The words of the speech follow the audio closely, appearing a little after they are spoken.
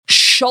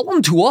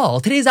Shalom to all.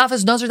 Today's daf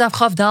is Nazir daf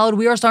Chav Daled.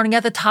 We are starting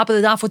at the top of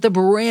the daf with a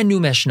brand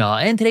new Mishnah.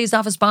 And today's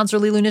daf is sponsored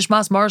Lilu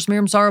Nishmas, Mars,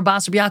 Miriam, Sarah,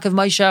 Bas, Rabbi Yaakov,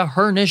 Maisha,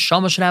 her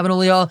Neshama should have an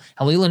aliyah.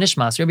 And Lilu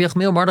Nishmas, Rabbi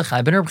Yechmiel,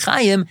 Mardechai, Ben Reb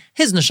Chaim,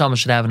 his Neshama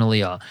should have an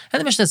aliyah. And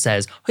the Mishnah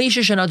says, Ha'isha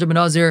shenadar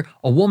b'Nazir,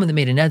 a woman that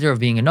made a neder of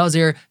being a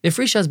Nazir,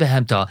 V'frishas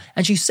behemta,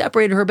 and she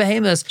separated her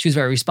behemoths. She was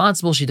very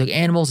responsible. She took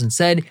animals and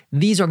said,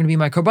 these are going to be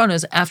my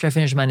korbanos after I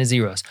finish my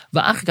Naziros.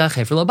 V'achka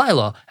chefer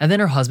labayla, and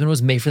then her husband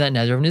was made for that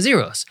neder of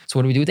Naziros. So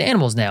what do we do with the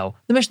animals now?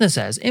 The Mishnah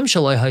says, Im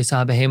shaloi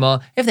haisa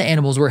behema, if the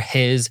animals were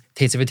his,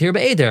 teitzavitir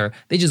be'eder,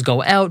 they just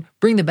go out,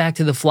 bring them back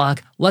to the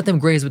flock, let them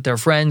graze with their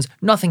friends,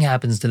 nothing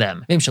happens to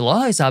them. Im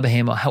shaloi haisa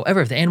behema,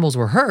 however, if the animals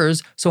were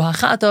hers, so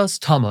hachatas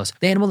tamos,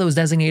 the animal that was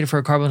designated for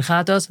a carbon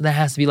chatas, that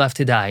has to be left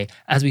to die.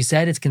 As we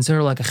said, it's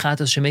considered like a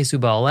chatas shemesu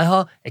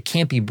ba'aleha, it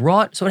can't be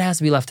brought, so it has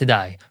to be left to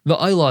die. The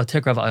ayla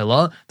tikrav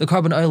ayla, the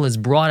carbon ayla is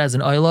brought as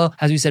an ayla.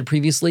 As we said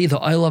previously, the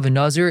ayla of a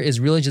nazir is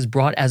really just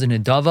brought as an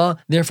adava,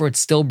 therefore it's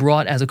still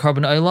brought as a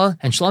carbon ayla,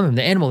 and shlamim,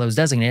 the animal that was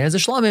designated as a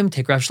shlamim,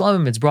 tikrav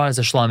shlamim, it's brought as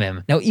a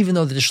shlamim. Now, even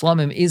though the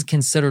shlamim is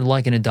considered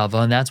like an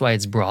adava, and that's why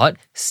it's brought,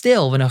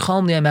 still,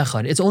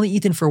 it's only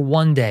eaten for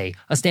 1 day.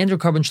 A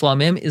standard carbon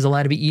shlamim is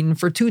allowed to be eaten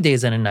for 2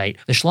 days and a night.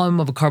 The shlamim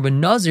of a carbon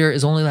nazir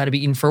is only allowed to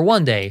be eaten for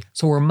 1 day.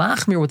 So we're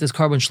machmir with this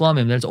carbon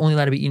shlamim that it's only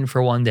allowed to be eaten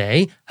for 1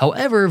 day.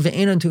 However,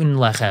 ve'enon tu'in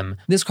lechem.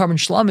 This carbon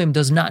shlamim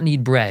does not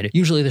need bread.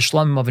 Usually the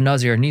shlamim of a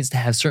nazir needs to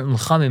have certain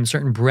lechamim,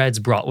 certain breads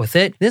brought with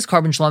it. This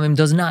carbon shlamim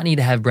does not need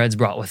to have breads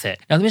brought with it.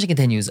 Now the Mishnah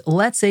continues,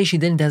 let's say she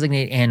didn't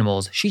designate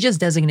animals, she just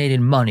designated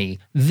money.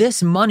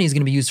 This money is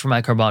going to be used for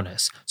my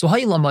karbanos. So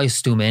ha'ilamai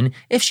stumin,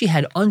 if she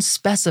had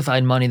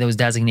unspecified money that was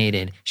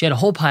designated, she had a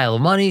whole pile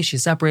of money, she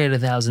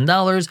separated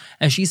 $1,000,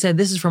 and she said,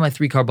 this is for my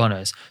 3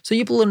 karbanos. So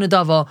you pull a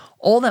nadava,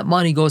 all that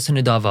money goes to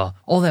nadava.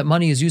 All that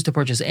money is used to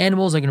purchase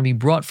animals that are going to be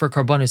brought for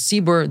karbanos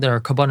sibur, that are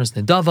karbanos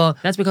nadava.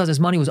 That's because this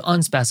money was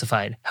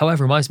unspecified.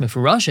 However, ma'aseh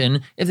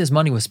mefurashin, if this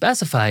money was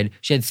specified,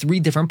 she had 3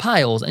 different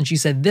piles, and she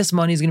said, this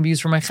money is going to be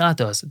used for my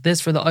chatos,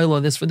 this for the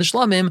oila, this for the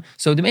shlamim,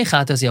 so the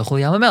chatos yachol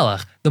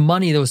yamamelech. The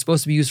money that was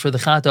supposed to be used for the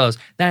chatos,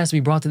 that has to be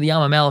brought to the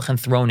yamamelech and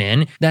thrown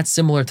in. That's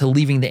similar to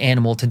leaving the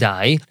animal to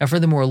die. Now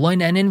furthermore, loy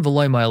nenin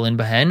v'loy ma'alin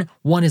behen,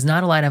 one is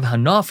not allowed to have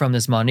hana from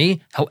this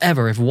money.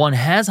 However, if one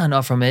has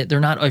hana from it, they're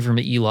not over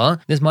me'ila.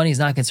 This money is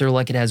not considered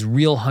like it has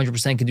real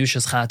 100%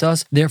 kedushas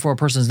chatos. Therefore, a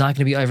person is not going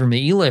to be over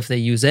me'ila if they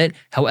use it.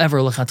 However,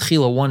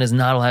 lechatchila, one is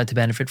not allowed to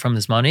benefit from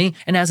this money.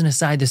 And as an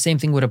aside, the same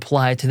thing would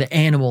apply to the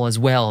animal as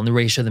well in the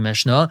Reish of the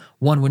Mishnah.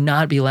 One would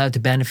not be allowed to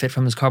benefit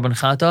from this carbon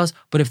chatos,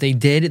 but if they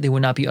did, they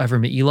would not be over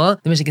me'ila.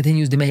 The Mishnah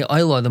continues, demei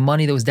ayla, the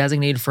money that was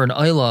designated for an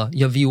ayla,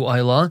 yaviu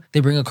ayla, they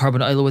bring a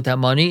carbon ayla with that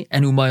money,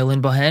 and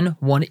umaylin bahen,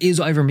 one is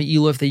over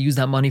me'ila if they use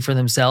that money for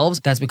themselves.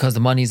 That's because the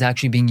money is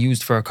actually being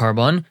used for a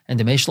carbon. And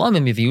demei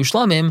shlamim, yaviu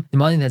shlamim, the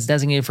money that's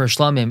designated for a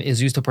shlamim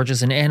is used to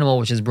purchase an animal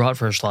which is brought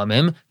for a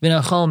shlamim.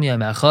 V'nachal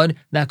miyam echad,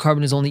 that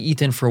carbon is only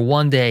eaten for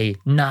 1 day,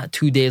 not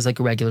 2 days like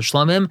a regular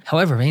shlamim.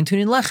 However, vein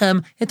tunin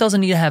lechem, it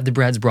doesn't need to have the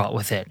breads brought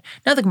with it.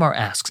 Now the Gemara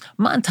asks,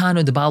 man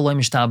tanu de ba'aloi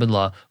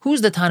mishtabedla,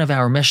 who's the tan of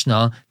our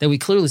Mishnah that we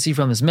clearly see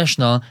from this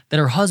Mishnah that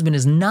her husband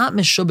is not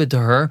mishubed to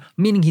her,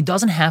 meaning he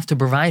doesn't have to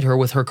provide her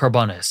with her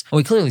karbanis. And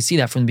we clearly see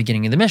that from the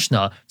beginning of the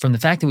Mishnah, from the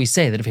fact that we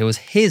say that if it was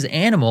his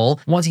animal,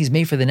 once he's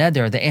made for the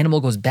neder, the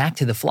animal goes back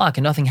to the flock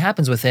and nothing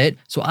happens with it,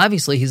 so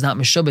obviously he's not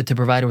mishubed to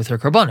provide her with her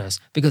karbanis,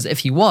 because if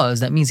he was,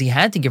 that means he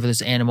had to give her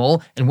this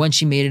animal, and when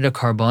she made it a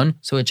carbon,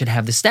 so it should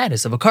have the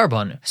status of a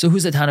carbon. So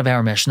who's the tan of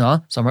our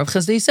Mishnah? So Rav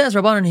Chizda says,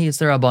 Rabbanan he, it's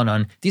the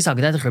Rabbanan.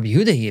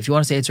 If you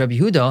want to say it's Rabbi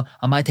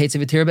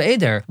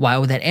Yehuda, why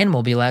would that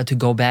animal be allowed to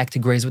go back to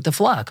graze with the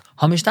flock?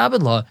 Hamish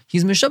tabedla,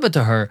 he's mishabed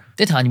to her.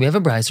 The Tanya, we have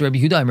a brayso, Rabbi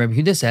Yehuda, and Rabbi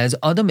Yehuda says,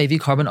 Adam mevi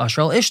carbon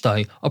ashral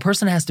ishtai. A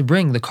person has to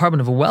bring the carbon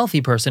of a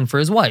wealthy person for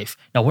his wife.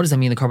 Now, what does that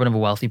mean, the carbon of a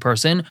wealthy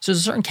person? So there's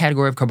a certain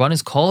category of carbon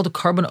is called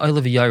carbon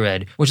oil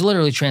yared, which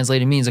literally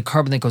translated means a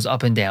carbon that goes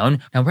up and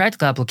down. Now, in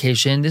practical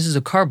application, this is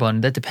a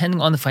carbon that,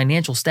 depending on the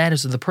financial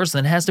status of the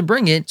person that has to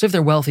bring it, so if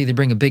they're wealthy, they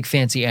bring a big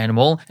fancy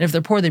animal, and if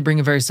they're poor, they bring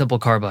a very simple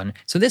carbon.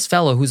 So this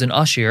fellow who's an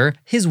ashir,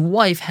 his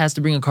wife has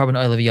to bring a carbon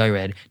oil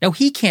yared. Now,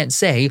 he can't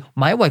say,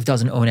 my wife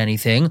doesn't own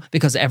anything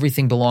because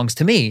everything belongs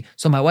to me.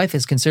 So my wife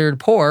is considered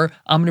poor.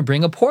 I'm going to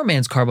bring a poor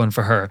man's carbon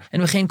for her.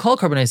 And v'chein kol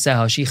karbanos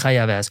seha she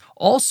chayaves.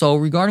 Also,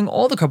 regarding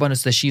all the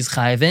karbanos that she's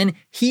chayav in,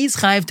 he's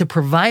chayav to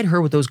provide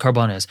her with those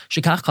karbanos.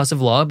 Shekach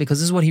chasav law, because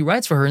this is what he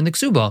writes for her in the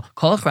ksuba.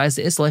 Kol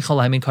achrais islay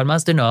chalayim in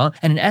kadmas dana.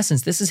 And in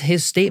essence, this is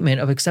his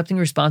statement of accepting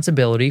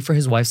responsibility for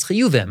his wife's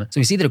chiyuvim. So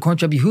we see that according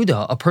to Rabbi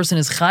Yehuda, a person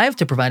is chayav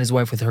to provide his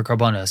wife with her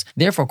karbanos.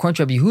 Therefore, according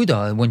to Rabbi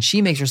Yehuda, when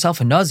she makes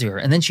herself a nazir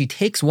and then she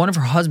takes one of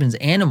her husband's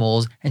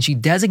animals and she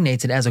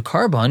designates it as a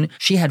carbon,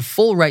 she had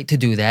full full right to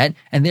do that,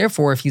 and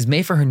therefore, if he's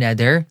made for her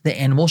neder, the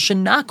animal should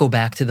not go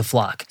back to the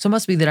flock. So it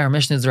must be that our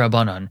Mishnah is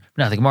Rabbanon.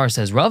 Now the Gemara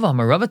says,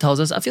 Rava tells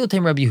us, Afil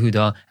Tem Rabbi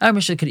Yehuda, our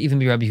Mishnah could even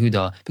be Rabbi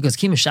Yehuda, because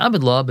Ki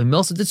Mishabed La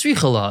b'Milsa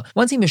Detzricha La.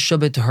 Once he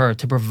mishabed to her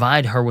to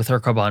provide her with her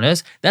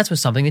karbanos, that's with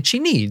something that she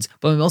needs.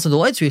 But B'Milsa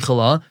Detzricha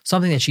La,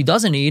 something that she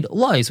doesn't need,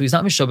 lie. So he's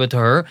not mishabed to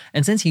her,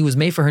 and since he was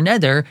made for her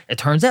neder, it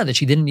turns out that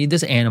she didn't need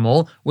this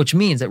animal, which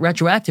means that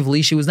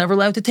retroactively she was never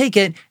allowed to take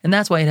it, and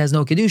that's why it has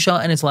no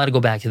kedusha and it's allowed to go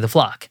back to the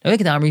flock.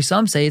 Now,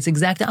 some say it's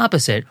exact the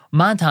opposite.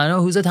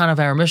 Montana, who's a Tana of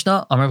our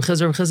Mishnah, Amar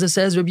Chizr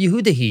says Rabbi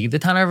Yehuda the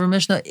Tana of our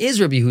Mishnah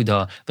is Rabbi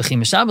Yehuda.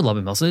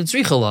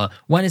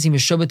 When is he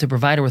mishabed to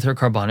provide her with her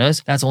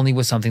karbanos? That's only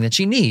with something that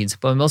she needs.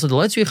 But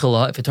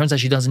if it turns out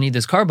she doesn't need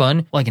this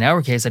carbon, like in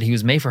our case that he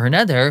was made for her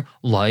neder,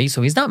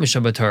 so he's not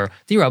mishabed to her.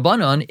 The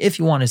Rabbanon, if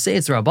you want to say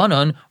it's the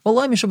Rabbanon,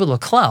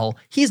 well,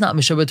 he's not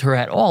mishabed to her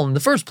at all in the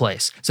first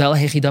place. So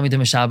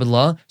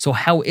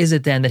how is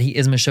it then that he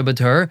is mishabed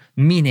to her?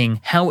 Meaning,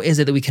 how is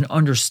it that we can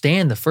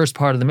understand the first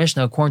part of the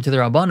Mishnah according to the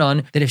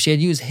Rabbanon that if she had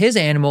used his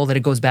animal, that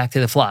it goes back to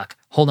the flock?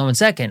 Hold on 1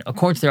 second.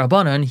 According to the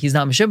Rabbanan, he's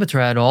not mishabed to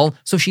her at all,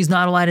 so she's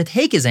not allowed to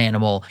take his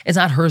animal. It's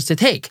not hers to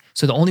take.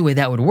 So the only way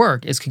that would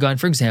work is Kagan,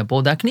 for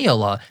example,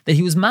 Dakniyola, that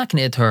he was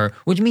makneh to her,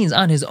 which means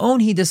on his own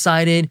he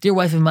decided, dear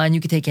wife of mine,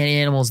 you can take any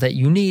animals that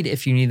you need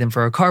if you need them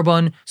for a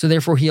carbon. So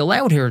therefore he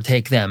allowed her to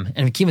take them.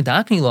 And Kimat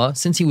Daknila,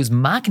 since he was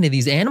makneh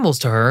these animals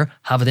to her,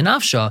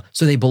 Havadanafsha,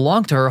 so they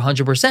belong to her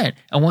 100%.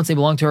 And once they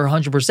belong to her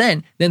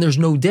 100%, then there's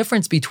no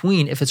difference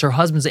between if it's her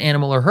husband's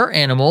animal or her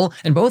animal.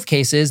 In both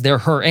cases, they're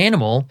her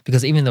animal,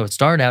 because even though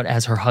it's started out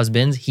as her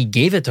husband's, he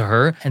gave it to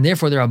her, and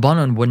therefore the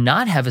Rabbanon would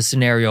not have a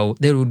scenario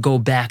that would go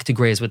back to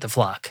graze with the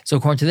flock. So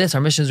according to this,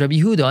 our Mishnah is Rabbi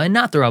Yehuda and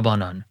not the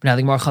Rabbanon. But now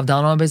the Gemara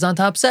Chavdal on Beis on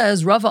top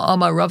says, Rava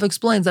Amar, Rava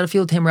explains that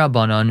Afil Tem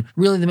Rabbanon,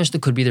 really the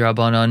Mishnah could be the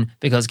Rabbanon,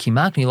 because Ki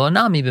Makni Lo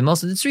Nami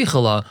B'Milsa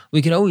Detzricha La.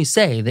 We could always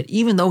say that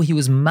even though he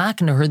was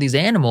makneh her these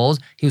animals,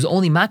 he was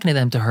only makneh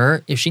them to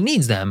her if she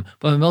needs them.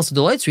 But B'Milsa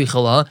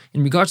Detzricha La,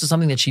 in regards to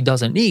something that she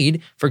doesn't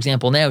need, for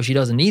example, now she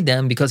doesn't need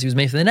them because he was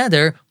made for the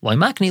neder, Lo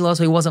Makni La,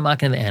 so he wasn't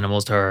makneh the animals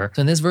to her.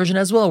 So in this version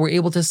as well, we're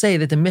able to say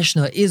that the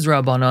Mishnah is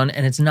Rabbanon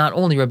and it's not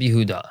only Rabbi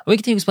Yehuda. We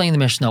continue explaining the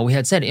Mishnah. We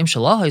had said, Im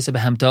Shalah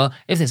Behemta,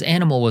 if this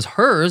animal was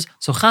hers,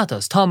 so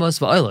Chatas, Tamas,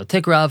 Va'ila,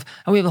 Tikrav,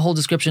 and we have a whole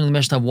description in the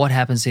Mishnah of what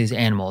happens to these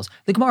animals.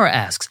 The Gemara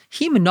asks,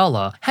 Hi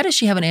Minala, how does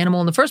she have an animal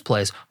in the first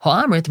place?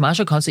 Ha'amrit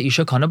Masha Kansa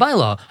Isha Kana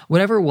Baila.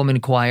 Whatever a woman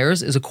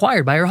acquires is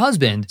acquired by her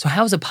husband. So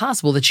how is it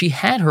possible that she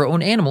had her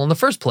own animal in the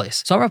first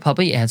place? So our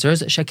Papi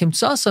answers, Shekim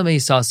Tsasa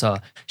Meisasa.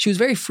 She was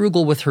very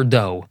frugal with her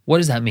dough. What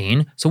does that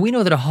mean? So we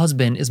know that a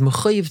husband is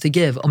mechayiv to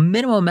give a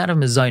minimum amount of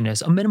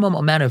mezainis, a minimum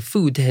amount of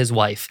food to his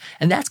wife.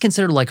 And that's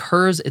considered like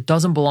hers. It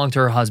doesn't belong to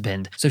her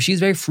husband. So she's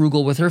very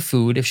frugal with her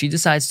food. If she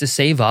decides to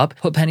save up,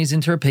 put pennies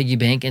into her piggy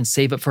bank and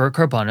save up for her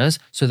karbanas,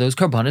 so those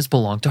karbanas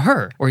belong to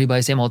her. Or by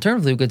the same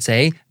alternatively, we could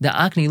say, the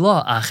akni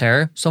la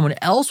acher, someone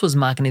else was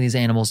makni these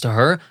animals to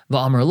her,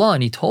 va'amar la,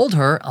 and he told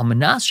her, I'm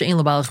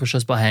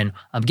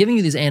giving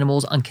you these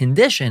animals on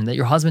condition that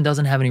your husband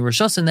doesn't have any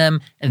rishus in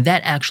them, and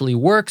that actually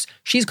works.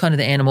 She's kind of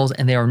the animals,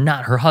 and they are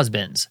not her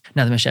husband's.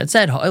 Now the Mishnah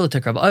said,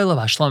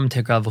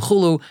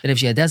 that if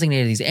she had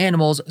designated these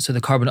animals, so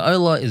the carbon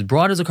oila is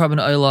brought as a carbon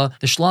oila,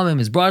 the shlamim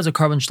is brought as a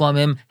carbon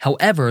shlamim.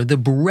 However, the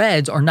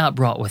breads are not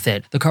brought with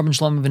it. The carbon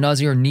shlamim of a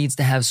Nazir needs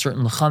to have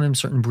certain lechamim,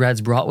 certain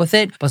breads brought with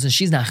it. But since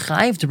she's not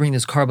chayiv to bring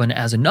this carbon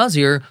as a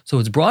Nazir, so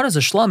it's brought as a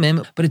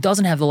shlamim, but it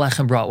doesn't have the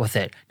lechem brought with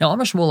it. Now,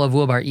 Amar Shmuel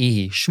Avua Bar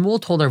Ihi.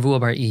 Shmuel told Avua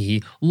Bar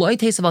Ihi, Loi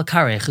tesav al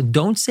karech,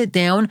 don't sit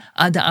down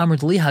ad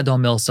amrit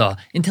lihadom milsa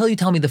until you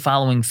tell me the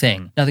following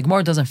thing. Now, the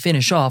Gemara doesn't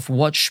finish off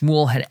what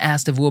Shmuel had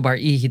asked Avua Bar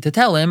Ihi to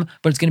tell him,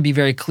 but it's going to be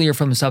very clear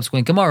from the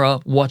subsequent Gemara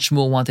what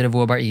Shmuel wanted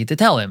Avua Bar Ihi to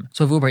tell him.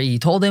 So Avua Bar Ihi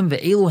told him,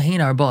 Ve'elu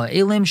hein arba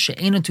elim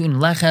she'enatun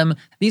lechem.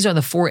 These are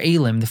the 4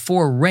 elim, the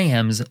 4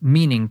 rams,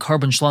 meaning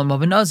carbon shlam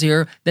of a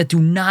Nazir, that do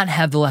not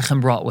have the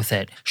lechem brought with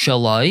it.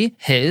 Shalai,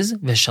 his,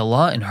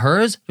 v'shalah, and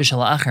hers,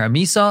 v'shalah acher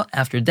amisa,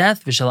 after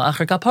death, v'shalah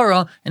acher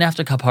kapara, and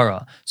after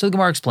kapara. So the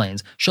Gemara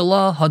explains,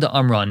 Shalah hada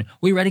amran.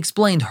 We already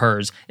explained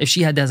hers. If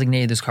she had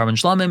designated this carbon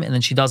shlamim, and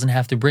then she doesn't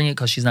have to bring it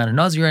because she's not a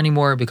Nazir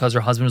anymore, because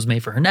her husband was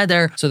made for her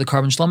neder, so the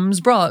carbon shlamim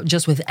is brought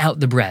just without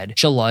the bread.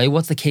 Shalai,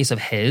 what's the case of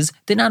his?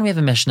 Dinan, we have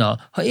a Mishnah.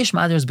 Ha'ish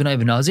madar is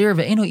b'nai b'nazir,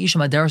 ve'eno ish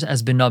madaris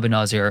as b'na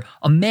b'nazir.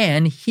 A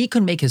man, he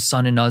can make his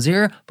son a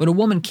Nazir, but a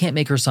woman can't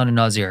make her son a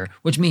Nazir,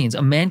 which means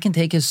a man can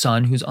take his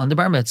son who's on the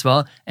bar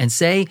mitzvah and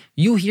say,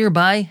 you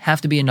hereby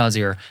have to be a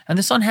Nazir, and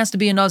the son has to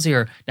be a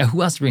Nazir. Now,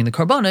 who has to bring the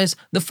karbanos?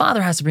 The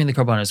father has to bring the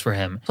karbanos for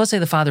him. So let's say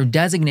the father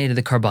designated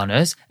the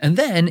karbanos, and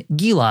then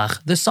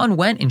Gilach, the son,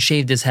 went and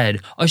shaved his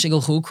head.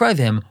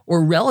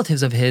 Or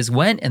relatives of his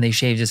went and they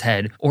shaved his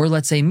head. Or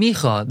let's say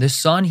Micha, the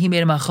son, he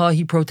made a macha,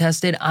 he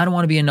protested, I don't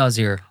want to be a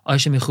Nazir.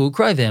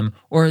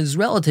 Or his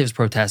relatives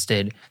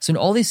protested. So in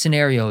all these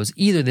scenarios,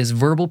 either this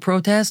verbal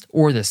protest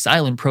or the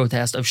silent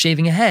protest of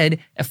shaving a head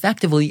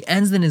effectively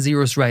ends the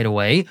Nazirus right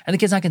away, and the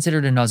kid's not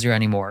considered a Nazir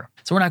anymore.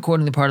 So we're not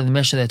quoting the part of the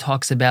Mishnah that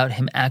talks about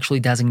him actually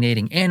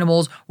designating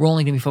animals. We're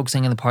only going to be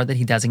focusing on the part that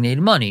he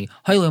designated money.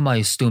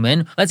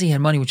 Let's say he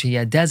had money which he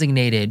had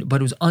designated,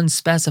 but it was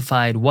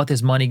unspecified what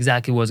this money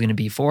exactly was going to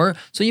be for.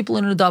 So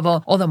Yipulin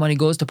Nadava, all that money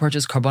goes to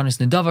purchase Karbanis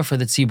Nadava for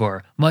the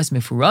Tzibor. Mas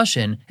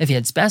Mifurashin, if he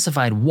had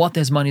specified what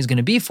this money is going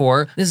to be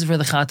for, this is for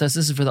the Chatas,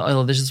 this is for the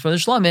oil, this is for the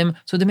Shlamim.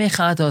 So the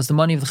Chatas, the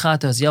money of the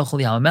Chatas,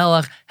 Yelchul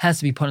Yamamelech, has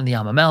to be put in the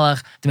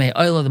Yamamelech. The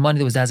oil, the money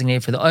that was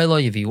designated for the oil,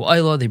 Yaviu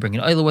oil, they bring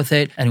an oil with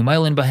it. And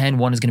Umailin Bahen,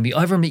 one is going to be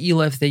over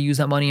Me'ila if they use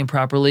that money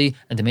improperly.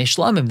 And the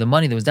Shlamim, the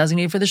money that was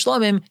designated for the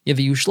Shlamim,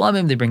 Yaviu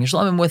Shlamim, they bring a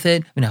Shlamim with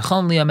it.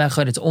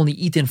 It's only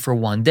eaten for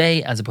one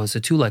day as opposed to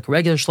two like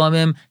regular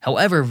Shlamim.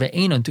 However,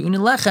 Ve'enon Tu'unin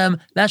Lechem,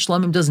 that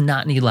Shlamim does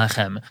not need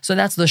Lechem. So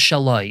that's the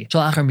Shalai.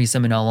 Shalachar Misa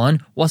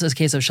Minalon. What's this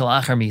case of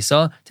Shalachar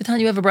Misa? To tell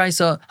you have a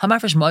Brisa.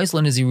 Hamafresh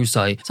Ma'isla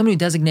Nazirusai. Somebody who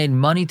designated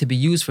money to be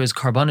used for his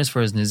Karbanis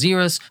for his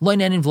Nazirus.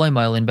 Loinenin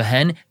V'loimailin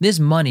Behen. This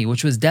money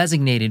which was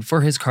designated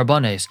for his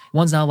Karbanis,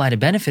 one's not allowed to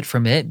benefit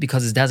from it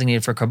because it's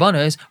designated for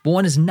Karbanis, but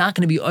one is not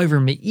going to be over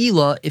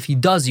Me'ila if he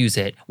does use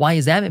it. Why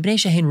is that?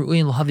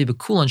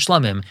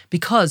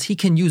 Because he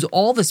can use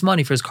all this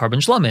money for his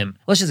Karban Shlamim.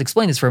 Let's just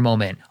explain this for a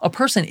moment. A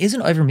person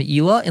isn't over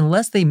Me'ila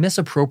unless they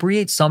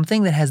misappropriate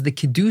something that has the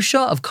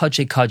Kedusha of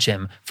Kache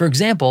Kachim. For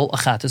example, a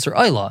Chatas or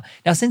Ayla.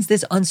 Now, since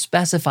this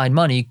unspecified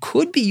money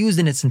could be used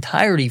in its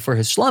entirety for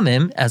his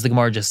Shlamim, as the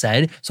Gemara just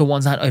said, so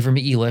one's not over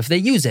Me'ila if they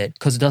use it,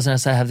 because it doesn't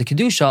necessarily have the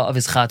Kedusha of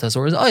his Chatas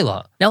or his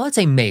Ayla. Now, let's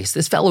say Mace,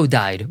 this fellow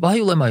died,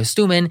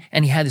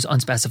 and he had this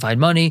unspecified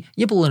money,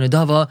 Yipul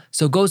Nadava,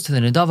 so it goes to the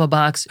Nadava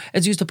box.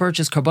 It's used to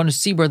purchase Karbanos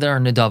Sibra that are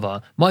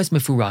Nadava. Ma'is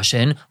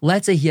Mefurashin,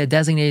 let's say he had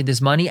designated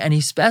this money and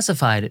he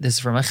specified, this is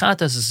for my Chatas,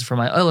 this is for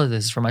my Ayla,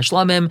 this is for my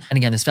Shlamim, and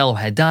again, this fellow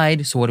had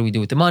died, so what do we do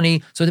with the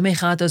money? So the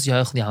Chatas,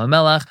 Ya'ich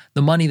Yamamelech,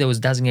 the money that was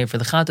designated for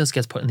the Chatas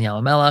gets put in the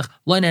Yamamelech,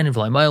 Loinan and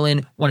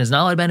V'loimailin, one is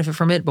not allowed to benefit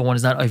from it, but one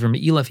is not over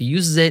Me'ila if he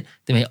uses it.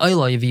 The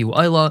Ayla, Yaviu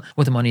Ayla,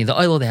 with the money of the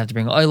Ayla, they have to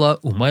bring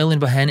Ayla, Umailin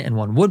Bahen, and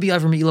one would be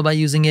over Me'ila by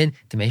using it.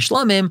 The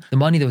Shlamim, the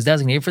money that was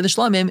designated for the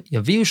Shlamim,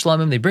 Yaviu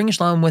Shlamim, they bring a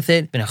Shlamim with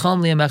it.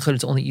 Benacham Liamechad,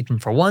 it's only eaten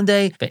for one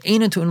day.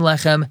 Ve'enon Tu'un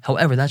Lechem,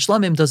 however, that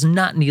Shlamim does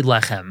not need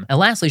Lechem. And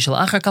lastly,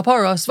 Shalachar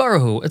Kapara,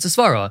 Svarahu, it's a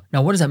Svara.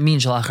 Now, what does that mean,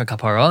 Shalachar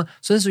Kapara?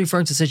 So this is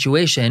referring to a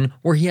situation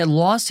where he had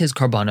lost his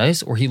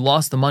Karbanos, or he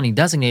lost the money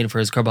designated for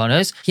his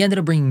Karbanos. He ended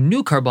up bringing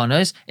new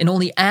Karbanos, and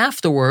only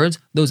afterwards,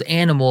 those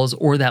animals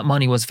or that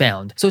money was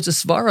found. So it's a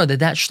Svara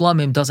that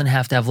Shlamim doesn't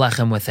have to have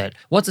Lechem with it.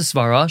 What's a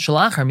Svara?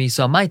 Shalachar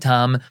Misa, my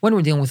tam, when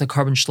we're dealing with a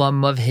carbon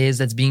Shlamim of his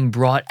that's being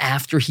brought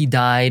after he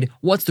died,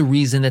 what's the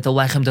reason that the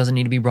Lechem doesn't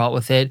need to be brought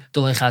with it?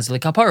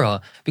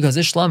 Because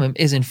this Shlamim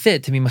isn't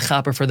fit to be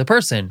mechaper for the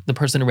person. The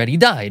person already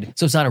died.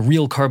 So it's not a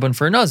real carbon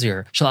for a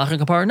Nazir. Shalachar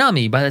Kapara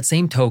Nami, by that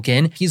same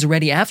token, he's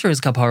already after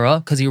his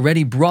Kapara because he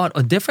already brought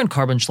a different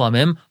carbon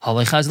Shlamim,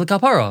 Halechaz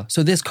Kapara.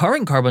 So this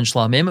current carbon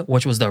Shlamim,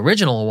 which was the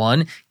original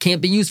one,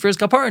 can't be used for his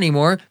Kapara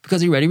anymore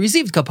because he already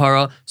received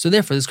Kapara. So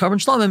therefore, this carbon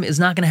Shlamim is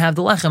not going to have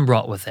the Lechem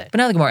brought with it. But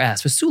now the Gemara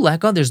asks, with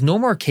Suleka, there's no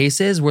more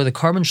cases where the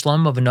carbon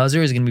Shlamim of a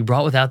Nazir is going to be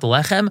brought without the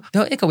Lechem.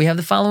 No, Ika, we have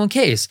the following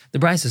case. The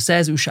Brisa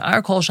says,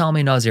 Usha'ar kol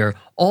shalmei Nazir,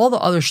 all the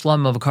other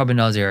Shlamim of a carbon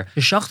Nazir,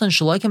 if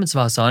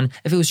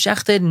it was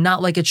shechted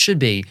not like it should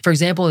be. For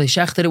example, they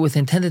shechted it with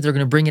intent that they're going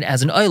to bring it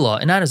as an Ayla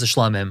and not as a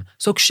Shlamim.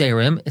 So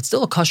ksherim, it's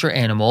still a kosher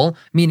animal,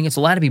 meaning it's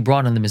allowed to be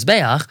brought on the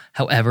Mizbeach.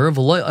 However,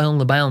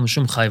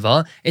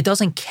 it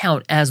doesn't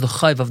count as the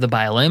chayv of the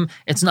Baalim.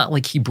 It's not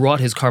like he brought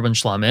his carbon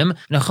Shlamim.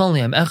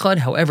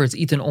 However, it's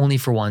eaten only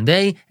for one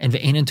day, and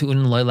and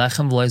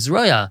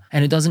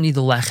it doesn't need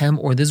the lechem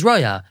or the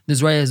zroya. The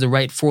zroya is the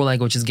right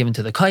foreleg which is given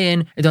to the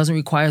kayin. It doesn't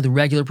require the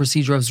regular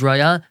procedure of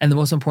zroya, and the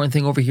most important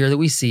thing over here that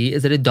we see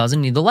is that it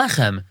doesn't need the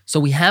lechem. So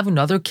we have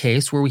another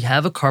case where we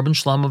have a carbon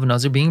shlam of a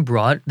nazir being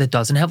brought that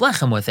doesn't have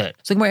lechem with it.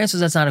 So my answer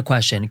is that's not a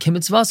question.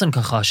 Kimitzvasan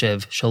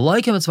kachashiv,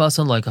 shalai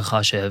kimitzvasan like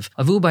kachashiv.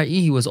 Avu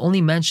Bar'i was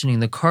only mentioning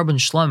the carbon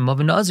shlam of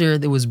a nazir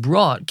that was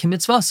brought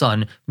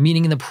kimitzvasan,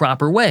 meaning in the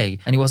proper way,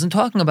 and he wasn't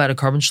talking about a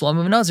carbon shlam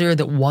of a nazir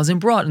that wasn't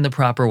brought in the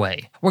proper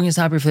way. We're going to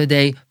stop here for the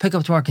day, pick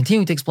up tomorrow,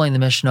 continue to explain the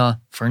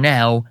Mishnah. For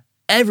now,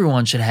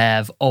 everyone should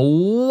have a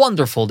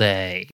wonderful day.